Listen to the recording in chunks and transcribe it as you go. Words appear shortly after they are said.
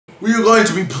we are going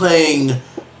to be playing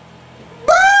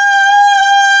Bowman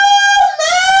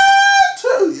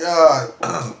 2. Yeah,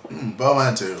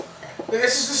 Bowman 2.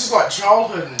 This is like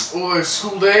childhood and all those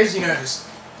school days, you know.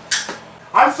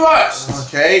 I'm first.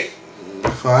 Okay,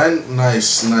 fine,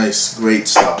 nice, great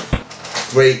start.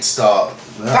 Great start.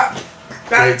 That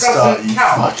Great start, doesn't you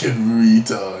count. fucking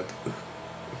retard.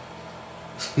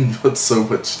 You got so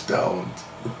much down.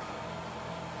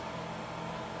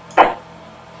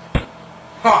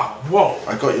 Ha! Whoa!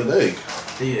 I got your leg.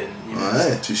 You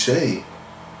Alright, touche. Alright,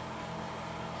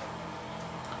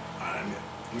 let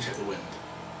me check the wind.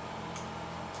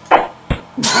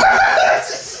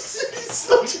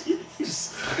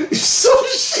 He's so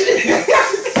shit.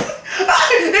 I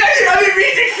didn't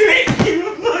mean to click you.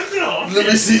 Let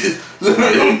me see. Let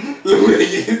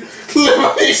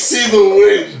me see the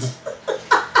wind.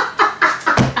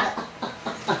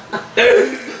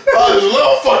 Oh, there's a lot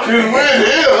of fucking wind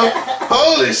here.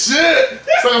 Holy shit!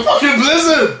 It's like a fucking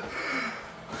blizzard.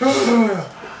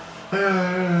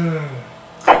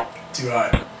 Too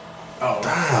high. Oh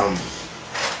damn.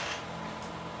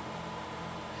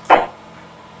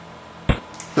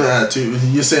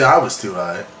 You say I was too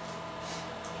high.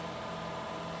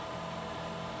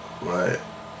 Right.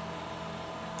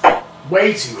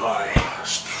 Way too high.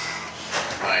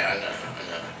 I know.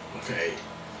 Okay.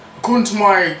 According to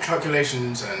my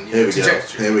calculations and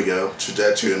trajectory. Here we go.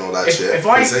 Trajectory and all that shit. If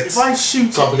I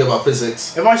shoot can't forget about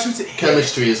physics. If I shoot it here,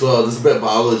 chemistry as well. There's a bit of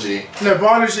biology. No,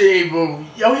 biology will.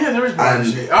 Oh yeah, there is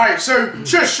biology. Alright, so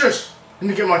shush. Let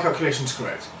me get my calculations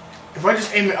correct. If I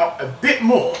just aim it up a bit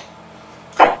more,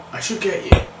 I should get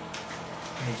you.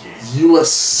 Thank you. You are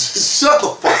shut the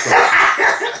fuck up.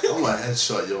 I'm gonna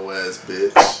headshot your ass,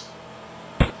 bitch.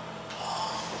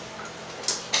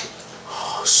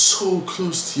 Oh, so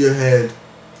close to your head.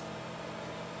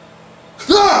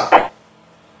 Ah!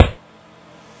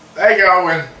 There you go, I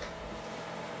win.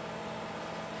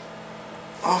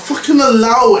 I'll fucking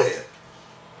allow it.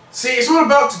 See, it's all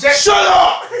about trajectory. Shut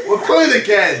up! We're playing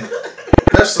again.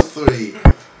 Best of 3.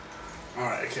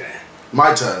 Alright, okay.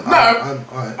 My turn. No.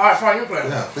 Alright. Alright, fine, you're playing.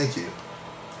 Yeah, thank you.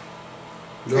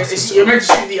 You're meant to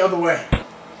shoot the other way.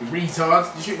 You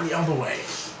retard. You're shooting the other way.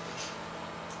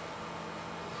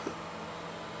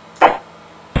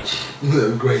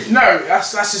 Great. No,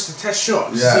 that's just a test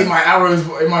shot. Yeah. See my arrows,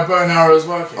 my bow and arrows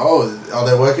working. Oh, are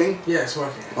they working? Yeah, it's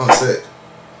working. Oh, sick.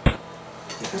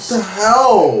 What the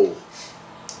hell?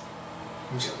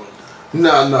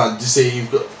 No, just say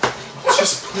you've got.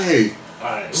 Just play.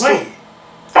 Alright, wait.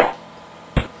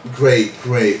 Great.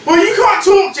 Well, you can't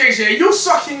talk, JJ. You're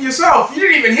sucking yourself. You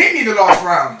didn't even hit me the last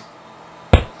round.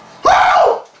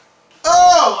 Oh!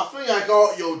 I think I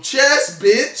got your chest,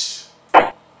 bitch.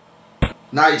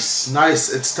 Nice.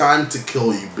 It's time to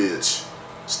kill you, bitch.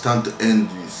 It's time to end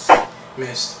this.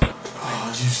 Missed. Oh,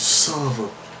 you son of a.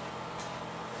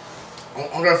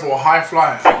 I'm going for a high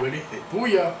flyer. Ready? Hey,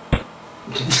 booyah.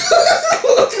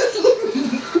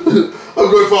 I'm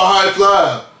going for a high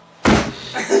flyer.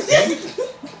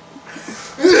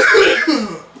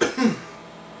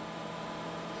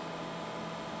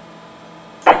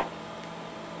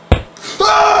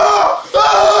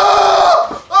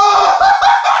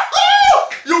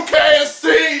 You can't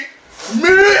see me.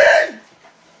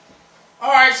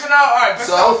 Alright, so now,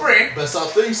 best out of 3. Best out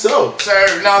of 3, so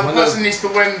now the person needs to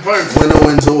win both. Winner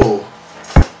wins all.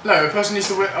 No, the person needs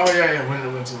to win. Oh yeah, winner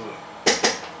wins all.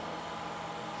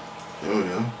 There we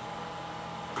go.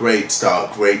 Great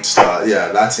start.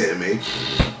 Yeah, that's hitting me.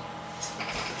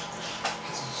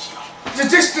 The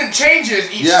distance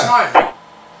changes each time.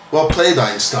 Well played,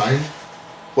 Einstein.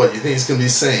 What, you think it's going to be the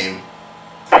same?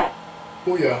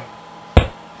 Booyah.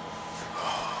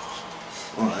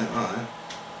 Alright.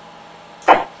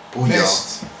 Booyah.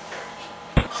 Missed.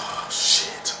 Oh,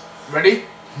 shit. Ready?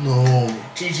 No.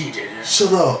 GG, JJ.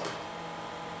 Shut up.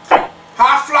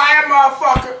 High flyer,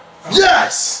 motherfucker.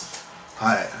 Yes!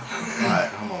 Alright,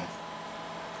 come on.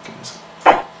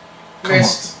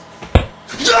 Missed.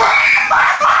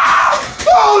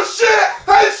 Oh shit!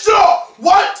 Headshot!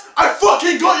 What? I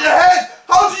fucking got your head!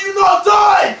 How do you not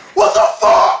die? What the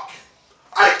fuck?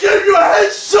 I gave you a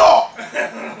headshot!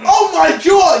 Oh my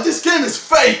god, this game is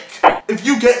fake! If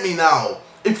you get me now,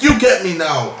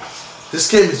 this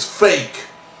game is fake.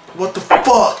 What the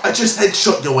fuck? I just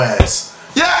headshot your ass.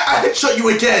 Yeah, I headshot you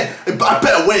again. I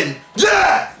better win.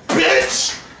 Yeah,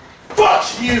 bitch! Fuck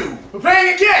you! We're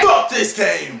playing again! Fuck this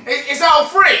game! It's out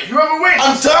of 3. Whoever wins.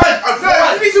 I'm done! I've No,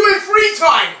 won! you need to win 3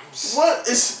 times! What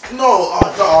is... No,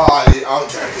 okay.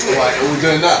 Alright, we're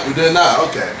doing that,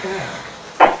 okay.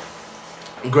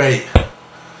 Great.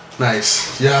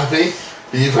 Nice. You happy?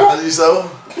 Are you proud of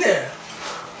yourself? Yeah.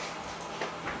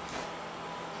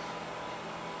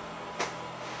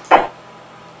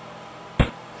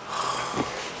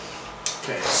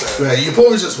 Okay, so. Yeah, you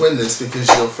probably just win this because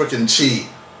you're freaking cheat.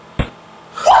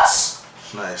 What?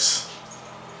 Nice.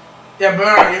 Yeah,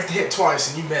 but you have to hit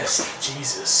twice and you missed.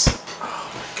 Jesus.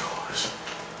 Oh my gosh.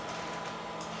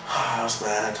 That was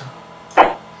bad.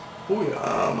 Oh yeah.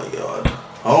 Oh my god.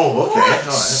 Oh, okay.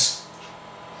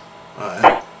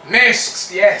 Alright.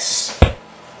 Missed, yes.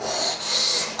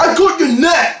 I got your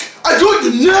neck! I got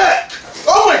your neck!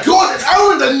 Oh my god, an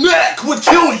arrow in the neck would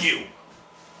kill you!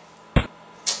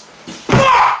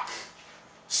 Fuck!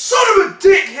 Son of a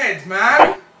dickhead,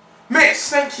 man! Miss,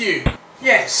 thank you.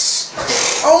 Yes.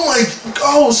 Oh my,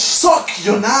 oh, suck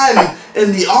your nan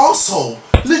in the arsehole.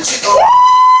 Literally, oh.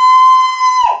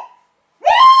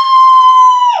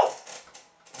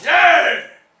 Yeah!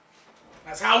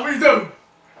 That's how we do.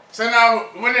 So now,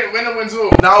 winner wins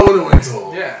all. Now winner wins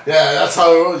all. Yeah. Yeah, that's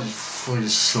how it was. You fucking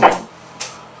shit.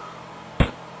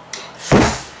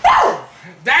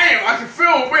 Damn, I can feel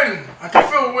a win. I can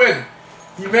feel a win.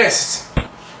 You missed.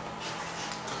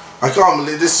 I can't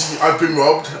believe this. I've been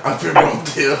robbed. I've been robbed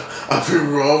here. I've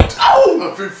been robbed. Ow!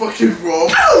 I've been fucking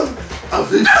robbed. Ow! I've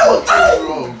been fucking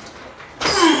robbed.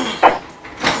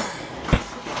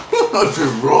 I've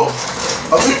been robbed.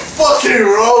 I've been fucking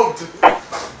robbed.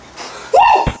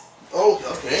 Oh,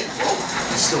 okay. Well,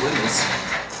 you're still in this.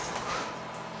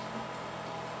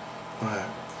 Alright.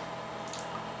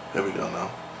 Here we go now.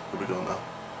 Here we go now.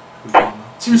 Here we go now.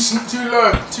 Too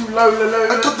low.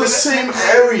 I got the same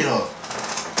area.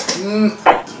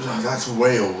 That's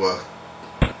way over.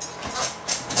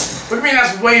 What do you mean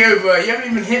that's way over? You haven't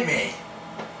even hit me.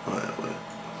 Alright, wait.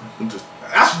 I can just...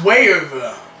 That's way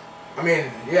over. I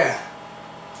mean, yeah.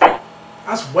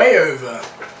 That's way over.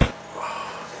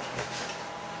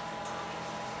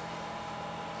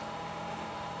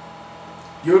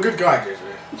 You're a good guy, JJ.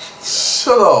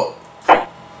 Shut up.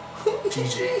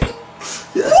 GG.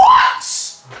 Yeah. What?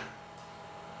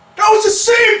 That was the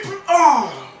same. Oh.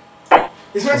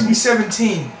 It's meant to be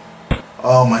 17.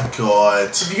 Oh my god.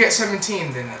 If you get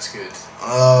 17, then that's good.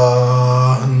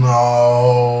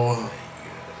 No.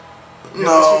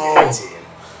 No.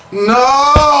 18.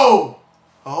 No!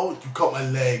 Oh, you got my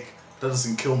leg. That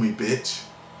doesn't kill me, bitch.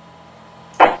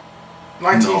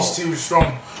 19's too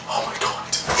strong. Oh my god.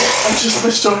 I just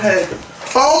missed your head.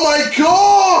 Oh my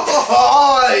god!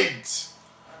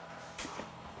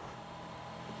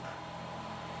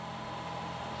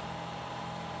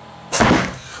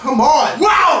 Come on!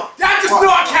 Wow! That does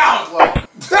not count! What?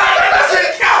 That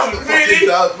doesn't count, really? It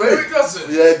does, mate. No, it doesn't.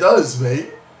 Yeah, it does,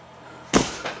 mate.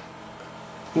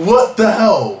 What the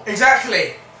hell?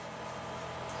 Exactly.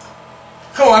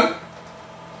 Come on.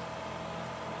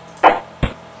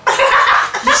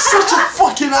 You're such a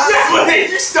fucking asshole. Yeah, but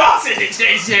you started it,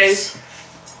 JJ.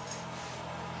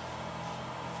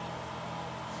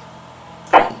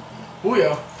 Oh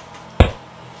yeah.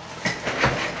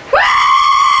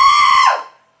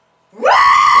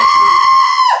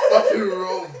 Fucking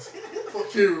robbed.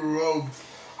 Fucking robbed.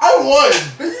 I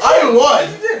won.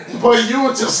 But you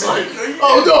were just like,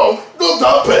 oh no, not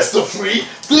that best of 3.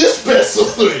 This best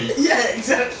of 3. Yeah,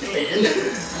 exactly.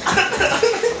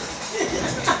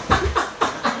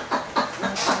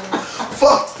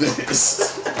 Fuck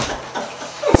this.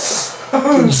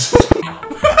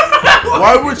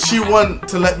 Why would she want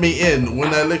to let me in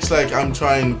when it looks like I'm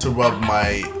trying to rub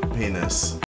my penis?